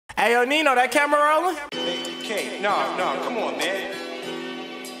Hey, yo, Nino, that camera rolling? No, come on, man.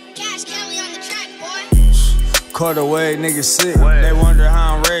 Cash Kelly on the track, boy. Quarter way, niggas sick. They wonder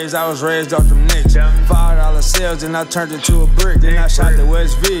how I'm raised. I was raised off them nicks. $5 sales, then I turned it to a brick. Then I shot the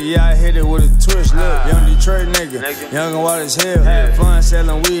West V. Yeah, I hit it with a twist. Look, young Detroit nigga, young and wild as hell. Had fun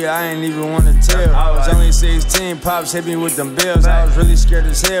selling weed, I ain't even wanna tell. I was only 16, pops hit me with them bills. I was really scared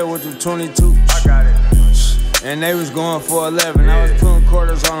as hell with them 22. I got it. And they was going for 11. I was putting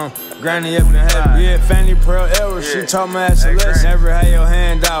quarters on them, granny up in heaven. Yeah, Fanny Pearl Edwards, she taught my ass a lesson. Never had your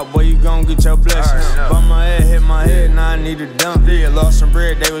hand out, boy, you gon' get your blessings. Bump my head, hit my head, now I need a dump. Yeah, lost some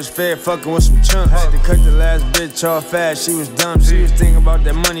bread, they was fed, fucking with some chunks. Had to cut the last bitch off fast, she was dumb. She was thinking about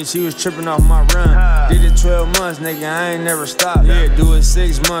that money, she was tripping off my run. Did it 12 months, nigga, I ain't never stopped. Yeah, do it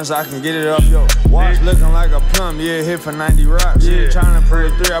 6 months, I can get it off your watch. Looking like a plum, yeah, hit for 90 rocks. Yeah, trying to put a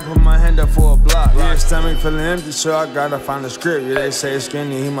 3, I put my hand up for a block. Yeah, stomach feeling empty, so I gotta find a script. Yeah, they say it's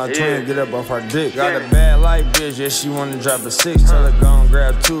skinny, he my twin, get up off our dick. Got a bad life, bitch, yeah, she wanna drop a 6. Tell her go and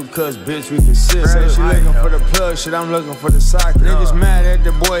grab 2, cuz bitch, we can sit. Say she looking for the plug, shit, I'm looking for the socket. Niggas mad at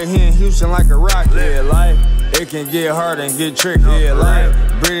the boy, he in Houston like a rocket. Yeah, life, it can get hard and get tricky. Yeah, life,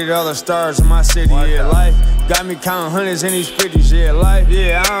 breeded all the stars in my city. Yeah, life, got me counting hundreds in these 50s. Yeah, life,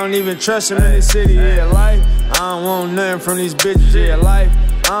 yeah, I don't even trust him in the city. Yeah, life, I don't want nothing from these bitches. Yeah, life,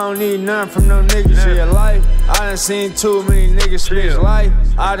 I don't need nothing from no niggas. Yeah, life, I done seen too many niggas switch. Life,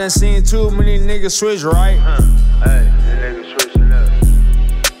 I done seen too many niggas switch right.